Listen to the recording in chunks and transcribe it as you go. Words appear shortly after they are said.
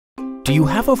Do you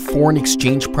have a foreign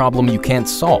exchange problem you can't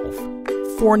solve?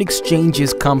 Foreign exchange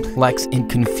is complex and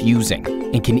confusing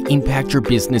and can impact your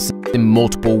business in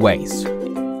multiple ways,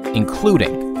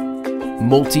 including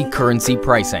multi-currency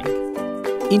pricing,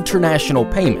 international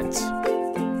payments,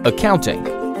 accounting,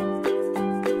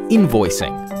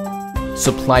 invoicing,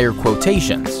 supplier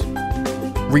quotations,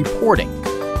 reporting,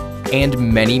 and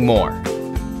many more.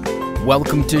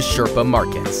 Welcome to Sherpa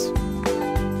Markets.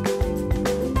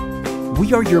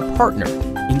 We are your partner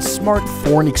in smart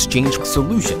foreign exchange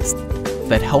solutions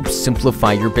that help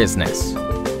simplify your business.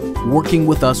 Working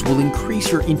with us will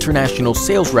increase your international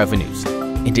sales revenues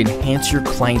and enhance your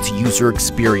client's user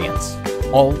experience,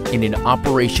 all in an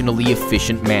operationally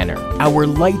efficient manner. Our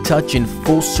light touch and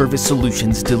full service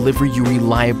solutions deliver you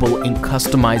reliable and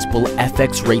customizable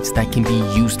FX rates that can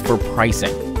be used for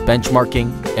pricing,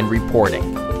 benchmarking, and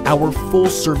reporting. Our full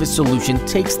service solution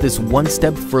takes this one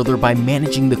step further by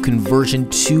managing the conversion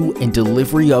to and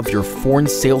delivery of your foreign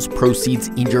sales proceeds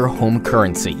in your home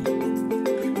currency.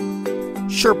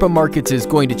 Sherpa Markets is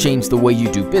going to change the way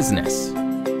you do business.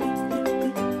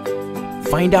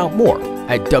 Find out more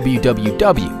at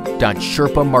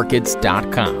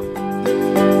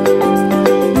www.sherpamarkets.com.